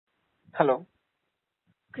Hello.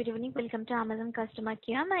 Good evening. Welcome to Amazon Customer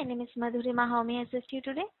Care. My name is Madhurima. How may I assist you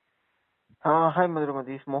today? Hi, Madhurima.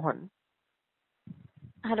 This is Mohan.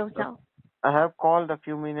 Hello, Uh, sir. I have called a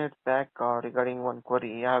few minutes back regarding one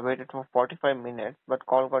query. I have waited for 45 minutes, but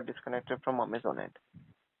call got disconnected from Amazon end.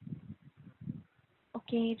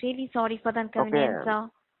 Okay, really sorry for the Okay. inconvenience, sir.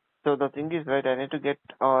 So the thing is, right, I need to get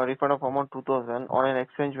a refund of amount 2000 on an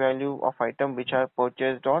exchange value of item which I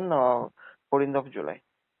purchased on 14th of July.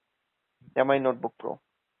 My Notebook Pro.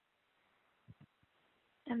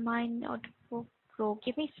 Am I not pro?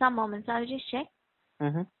 Give me some moments. I'll just check.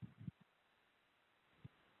 Mm-hmm.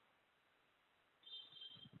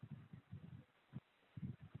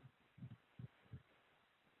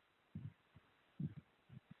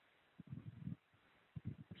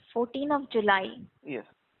 14th of July. Yes.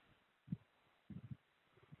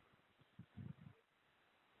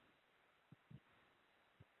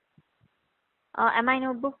 Am I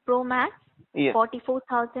Notebook Pro Max? Yes.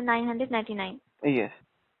 44,999. Yes.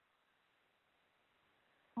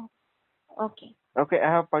 Oh, okay. Okay,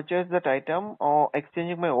 I have purchased that item or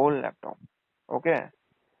exchanging my old laptop. Okay.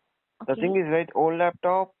 The thing Okay. is, right, old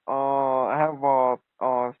laptop, I have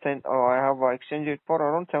I have exchanged it for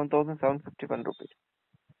around 7,751 rupees.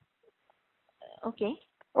 Okay.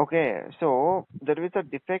 Okay, so there is a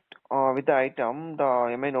defect with the item,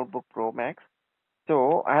 the MI Notebook Pro Max.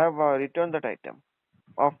 So I have returned that item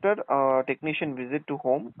after technician visit to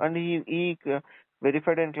home, and he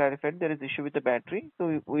verified and clarified there is issue with the battery. So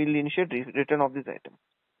we will initiate return of this item.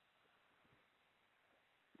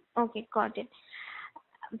 Okay. Got it.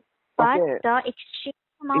 But Okay, the exchange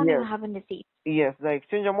amount you yes. haven't received. Yes, the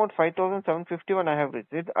exchange amount 5,751 I have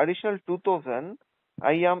received. Additional 2,000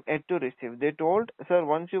 I am yet to receive. They told, sir,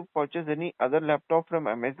 once you purchase any other laptop from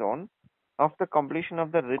Amazon, after completion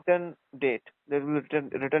of the return date, there will be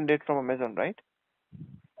return date from Amazon, right?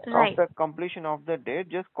 Right. After completion of the date,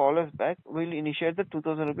 just call us back. We'll initiate the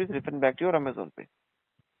 2,000 rupees refund back to your Amazon pay.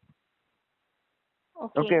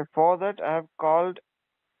 Okay, Okay. for that I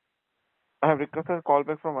have requested a call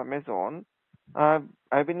back from Amazon.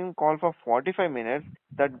 I've been in call for 45 minutes.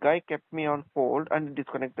 That guy kept me on hold and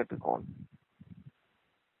disconnected the call.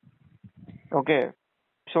 Okay.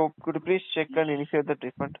 So could you please check and initiate the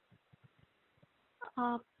refund?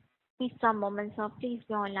 Give me some moments, sir. Please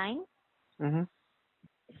be online. Mm-hmm.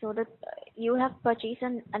 So that you have purchased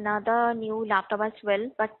another new laptop as well,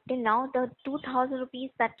 but till now the 2,000 rupees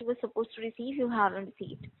that you were supposed to receive, you haven't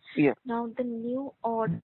received. Yes. Now the new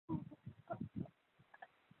order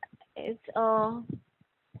is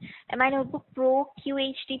MI Notebook Pro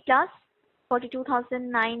QHD Plus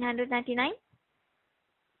 42,999,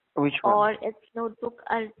 Which one? or it's Notebook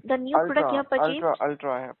the new product you have purchased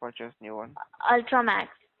Ultra. I have purchased new one. Ultra Max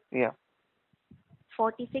Yeah.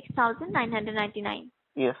 46,999.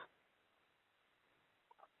 Yes.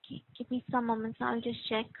 Okay, give me some moments. I'll just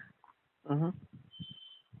check. Mm-hmm.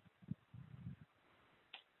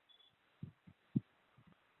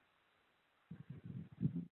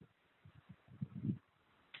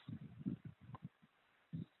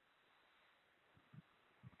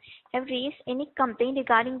 Have raised any complaint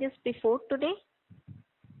regarding this before today?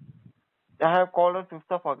 I have called on 5th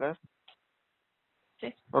of August.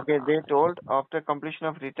 5th of Okay. They August. told after completion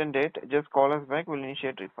of return date, just call us back. We'll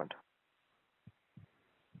initiate refund.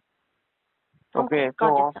 Okay, Okay. got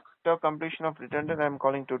it, So sir. after completion of return date, I'm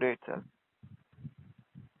calling today itself.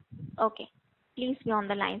 Okay. Please be on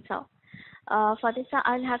the line, sir. For this, sir,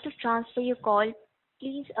 I'll have to transfer your call.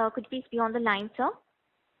 Please, could you please be on the line, sir?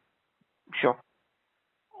 Sure.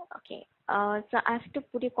 Okay. So I have to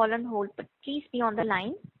put your call on hold, but please be on the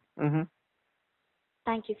line. Mm-hmm.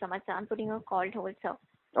 Thank you so much, sir. I'm putting your call on hold, sir.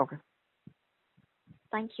 Okay.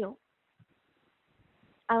 Thank you.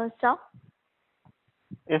 Sir?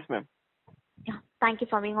 Yes, ma'am. Yeah, thank you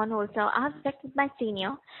for being on hold, sir. I have checked with my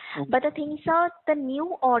senior. Mm. But the thing, sir, the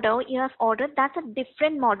new order you have ordered, that's a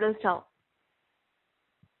different model, sir.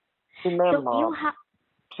 See, So ma'am. you have,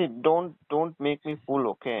 See, don't make me fool.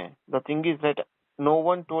 Okay. The thing is that no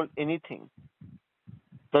one told anything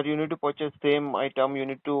that you need to purchase same item, you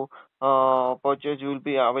need to purchase, you will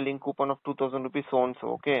be availing coupon of 2,000 rupees so and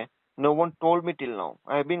so. Okay, no one told me till now.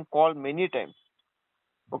 I have been called many times.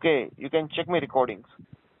 Okay, you can check my recordings.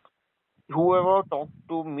 Whoever talked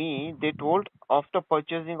to me, they told after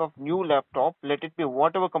purchasing of new laptop, let it be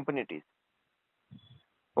whatever company it is.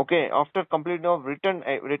 Okay, after completing of return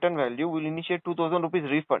value, we'll initiate 2,000 rupees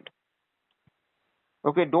refund.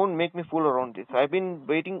 Okay, don't make me fool around this. I've been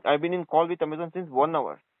waiting. I've been in call with Amazon since 1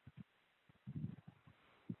 hour.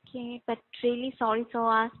 okay, but really sorry,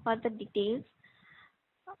 sir, as per the details,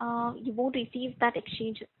 you won't receive that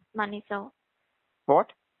exchange money, sir. What?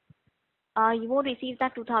 You won't receive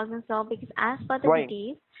that 2000, sir, because as per the Why?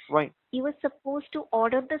 details, Why? you were supposed to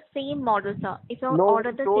order the same model, sir. If you No order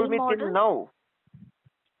one the told same me till model, now.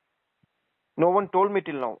 No one told me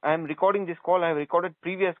till now. I am recording this call. I have recorded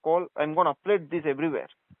previous call. I'm going to upload this everywhere.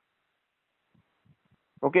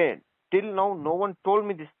 Okay. Till now, no one told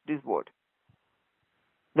me this word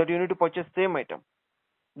that you need to purchase same item.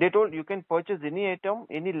 They told you can purchase any item,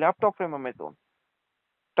 any laptop from Amazon.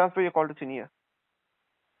 Transfer your call to senior.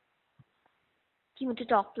 if you want to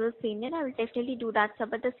talk to the senior, I will definitely do that, sir.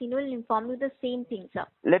 But the senior will inform you the same thing, sir.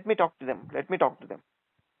 Let me talk to them. Let me talk to them.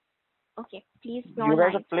 Okay, please be You guys are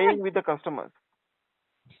online, sir. playing with the customers.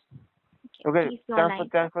 Okay, Okay. please be online, sir.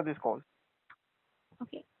 Transfer this call.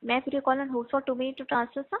 Okay, may I put your call on hold for 2 minutes to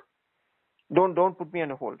transfer, sir? Don't put me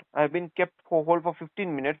on a hold. I've been kept for hold for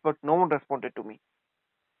 15 minutes, but no one responded to me.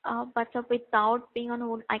 But sir, without being on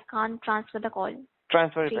hold, I can't transfer the call.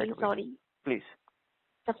 Transfer it right Really away, sorry. please.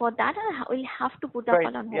 So for that, I will have to put the Right.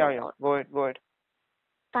 call on hold. Yeah. Go ahead.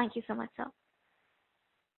 Thank you so much, sir.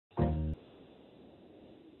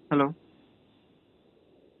 Hello.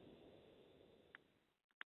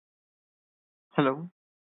 Hello.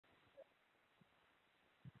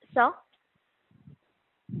 Sir?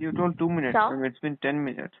 You told 2 minutes. Sir? And it's been 10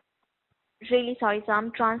 minutes. Really sorry, sir.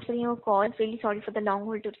 I'm transferring your call. Really sorry for the long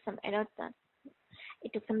hold due to some error, sir.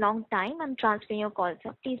 It took some long time. I'm transferring your call,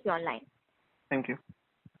 sir. Please be online. Thank you.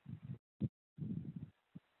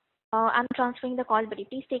 I'm transferring the call, buddy.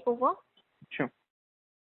 Please take over. Sure.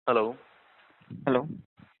 Hello. Hello.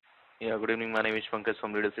 Yeah, good evening. My name is Pankaj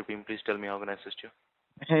from Leadership Team. Please tell me how can I assist you?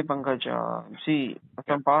 Hey Pankaj, see,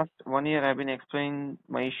 from past 1 year I've been explaining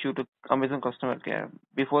my issue to Amazon customer care.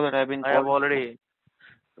 Before that I've been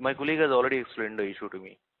My colleague has already explained the issue to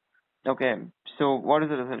me. Okay, so what is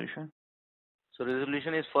the resolution? So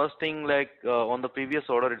resolution is first thing like on the previous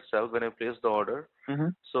order itself when I placed the order. Mm-hmm.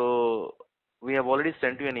 So we have already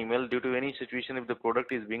sent you an email due to any situation if the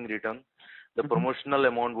product is being returned, the promotional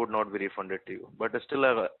amount would not be refunded to you. But still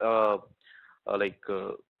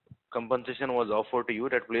compensation was offered to you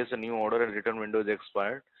that place a new order and return window is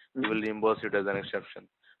expired. We will reimburse it as an exception.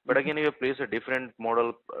 But again, you have placed a different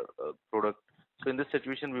model product. So in this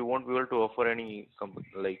situation, we won't be able to offer any See,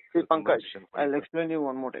 Pankaj, compensation. I'll explain you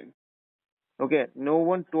one more time. Okay, no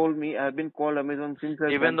one told me. I've been called Amazon since I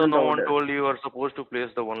Even though canceled the no one order. told you are supposed to place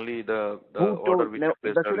the Who order told? which you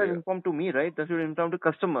placed That should have earlier. informed to me, right? That should inform to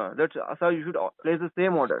customer. That's sir, you should place the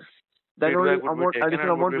same order. Then only Feedback would be taken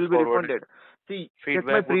additional and would amount be will be forwarded. refunded. See, check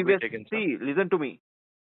my Feedback would be previous. taken, sir. See, listen to me.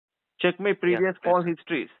 Check my Yeah, previous please. call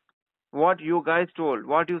histories. What you guys told,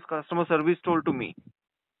 what your customer service told to me.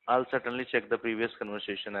 I'll certainly check the previous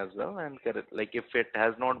conversation as well and get it. Like if it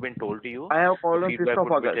has not been told to you, I have the called on 5th feedback of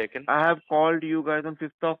would be August. taken. I have called you guys on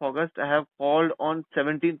 5th of August. I have called on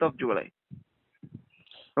 17th of July.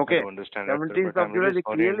 Okay. I do understand that, sir, 17th but of I'm July, really they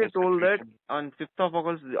sorry in clearly this told that situation. on 5th of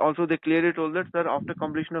August, also they clearly told that, sir, after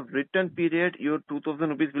completion of return period, your 2000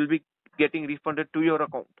 rupees will be getting refunded to your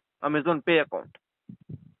account, Amazon Pay account.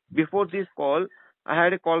 Before this call, I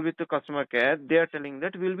had a call with the customer care. They are telling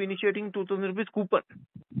that we'll be initiating 2000 rupees coupon.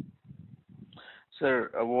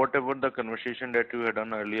 Sir, whatever the conversation that you had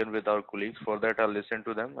done earlier with our colleagues, for that I'll listen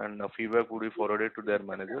to them and feedback would be forwarded to their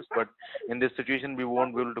managers. But in this situation, we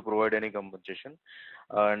won't be able to provide any compensation.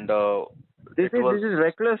 And This is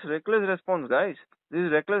reckless response, guys. This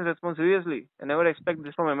is reckless response. Seriously, I never expect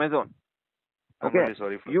this from Amazon. I'm Okay, really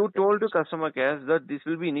sorry for you that. told to customer care that this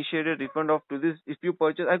will be initiated refund of to this if you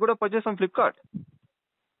purchase. I could have purchased from Flipkart.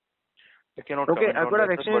 I cannot Okay, comment I on could have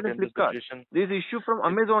that, sir, exchanged but in in this Flipkart. situation, This issue from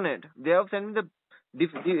Amazon end. They have sent me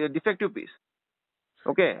the defective piece.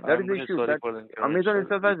 Okay, that is I'm the really issue. sorry That for the inconvenience, Amazon sir.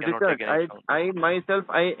 itself We has cannot returned. take any account. I myself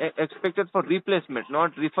expected for replacement,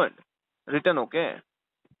 not refund. Return, okay.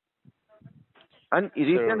 And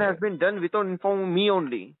return has Sir, been done without informing me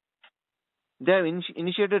only. They have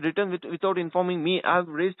initiated return without informing me. I have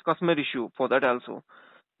raised customer issue for that also.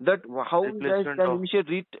 That how you guys replacement can of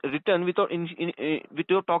initiate return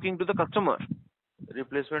without talking to the customer.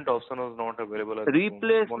 replacement option was not available at this moment.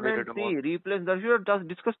 Only Replacement, return was. see, that should have just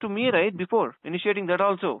discussed to me, right, before initiating that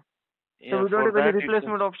also. So Yeah, we don't for have any that you can.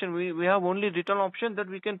 replacement option. We have only return option that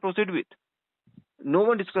we can proceed with. No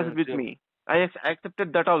one discussed it with Sincere. me. I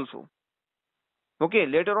accepted that also. Okay,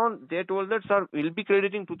 later on they told that, sir, we'll be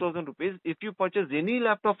crediting 2000 rupees if you purchase any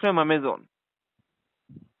laptop from Amazon.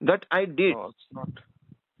 That I did. No, it's not.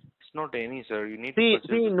 It's not any, sir. You need to See,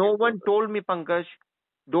 purchase the no same one product. told me, Pankaj.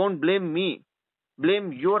 Don't blame me.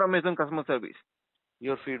 Blame your Amazon customer service.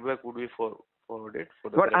 Your feedback would be forwarded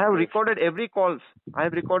for the But I correct have correction. recorded every calls. I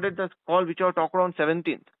have recorded the call which I talked on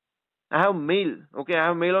 17th. I have mail. Okay, I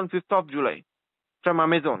have mail on 5th of July from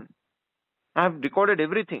Amazon. I have recorded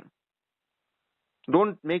everything.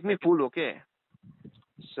 Don't make me fool, okay?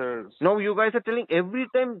 Sir, Now you guys are telling every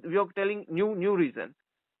time we are telling new reason.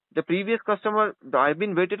 The previous customer, I've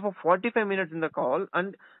been waited for 45 minutes in the call,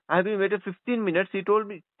 and I've been waited 15 minutes. He told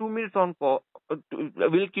me 2 minutes on call.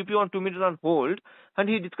 We'll keep you on 2 minutes on hold, and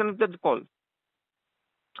he disconnected the call.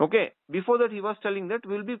 Okay. Before that, he was telling that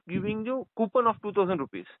we'll be giving you coupon of 2,000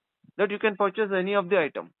 rupees that you can purchase any of the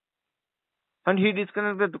item. And he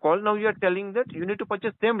disconnected the call. Now you are telling that you need to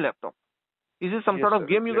purchase same laptop. Is this some yes, sort of sir.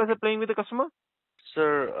 game you guys are playing with the customer?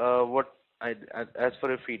 Sir, as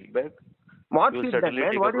for a feedback, What we will feedback, certainly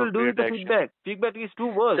man? take What you will do with appropriate the action. feedback? Feedback is too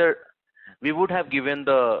worse. Sir, we would have given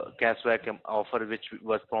the cashback offer which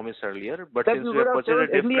was promised earlier, but That since you we would have have purchased a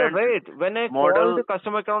told earlier, different right? When I called model, the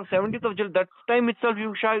customer account 17th of July, that time itself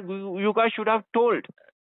you guys should have told.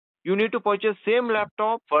 You need to purchase same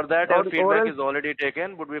laptop. for that or our feedback else is already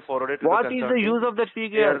taken, would be forwarded to the what is the concerned use team. of that They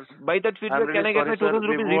feedback? are, By that I'm feedback, can really I get sorry, my sir. 2,000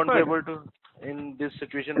 We rupees won't be refund? able to, in this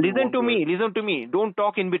situation, we Listen won't to be me. able. Listen to me. Don't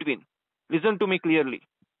talk in between. Listen to me clearly.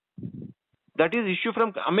 That is issue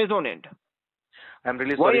from Amazon end. I'm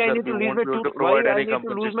really Why sorry, I sir. need We to lose won't my be able to provide any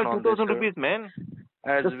compensation on this, 2,000 sir. rupees, man?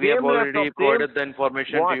 As The we have same laptop, already same provided the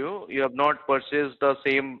information to what? you, you have not purchased the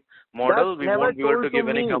same That model. We never won't be able to told to give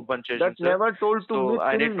any me. compensation, That sir. never told to me So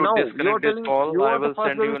I need till to now. You are disconnect this telling. call. You I are the will first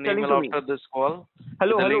send you one an telling email to me. after this call with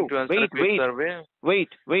Hello, a link hello. to answer a Wait, quick wait, survey. wait,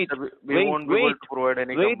 wait, Sir, we wait, won't be able wait, to provide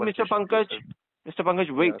any wait, Mr. compensation to you, Pankaj. sir. Mr. Pankaj,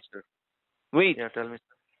 Yeah, wait, sir. wait. Yeah, tell me.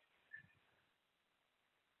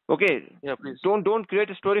 Okay, Yeah, please. don't create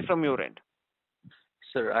a story from your end.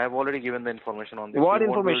 Sir, I have already given the information on this. We What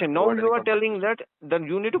won't be able to information? Now provide you any are telling compensation. that then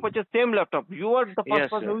you need to purchase same laptop. You are the first Yes,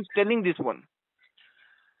 person sir. who is telling this one.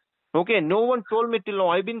 Okay, no one told me till now.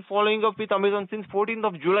 I've been following up with Amazon since 14th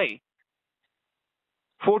of July.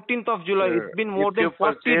 14th of July. Sir, It's been if more you than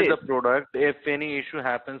 40 purchase days. the product, if any issue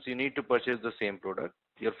happens, you need to purchase the same product.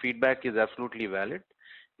 Your feedback is absolutely valid,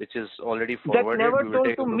 which is already That forwarded. never We will told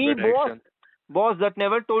take to me, appropriate boss. action. Boss, that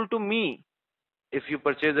never told to me. If you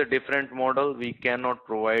purchase a different model, we cannot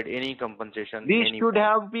provide any compensation in This any should form.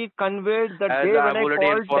 have been conveyed the As day I when have I already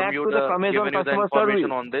called informed back you to the Amazon given you the customer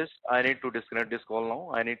information service. on this, I need to disconnect this call now.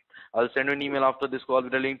 I'll send you an email after this call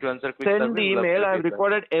with a link to answer quick Send survey. the We'll have email. your I've feedback.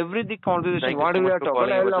 recorded every the conversation. Thank you What so we much are for talking.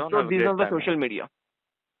 calling I will Amazon. upload Have a these great on the time. social media.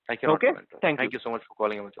 I cannot Okay? comment. Thank you. Thank you so much for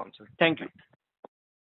calling Amazon, sir. Thank you.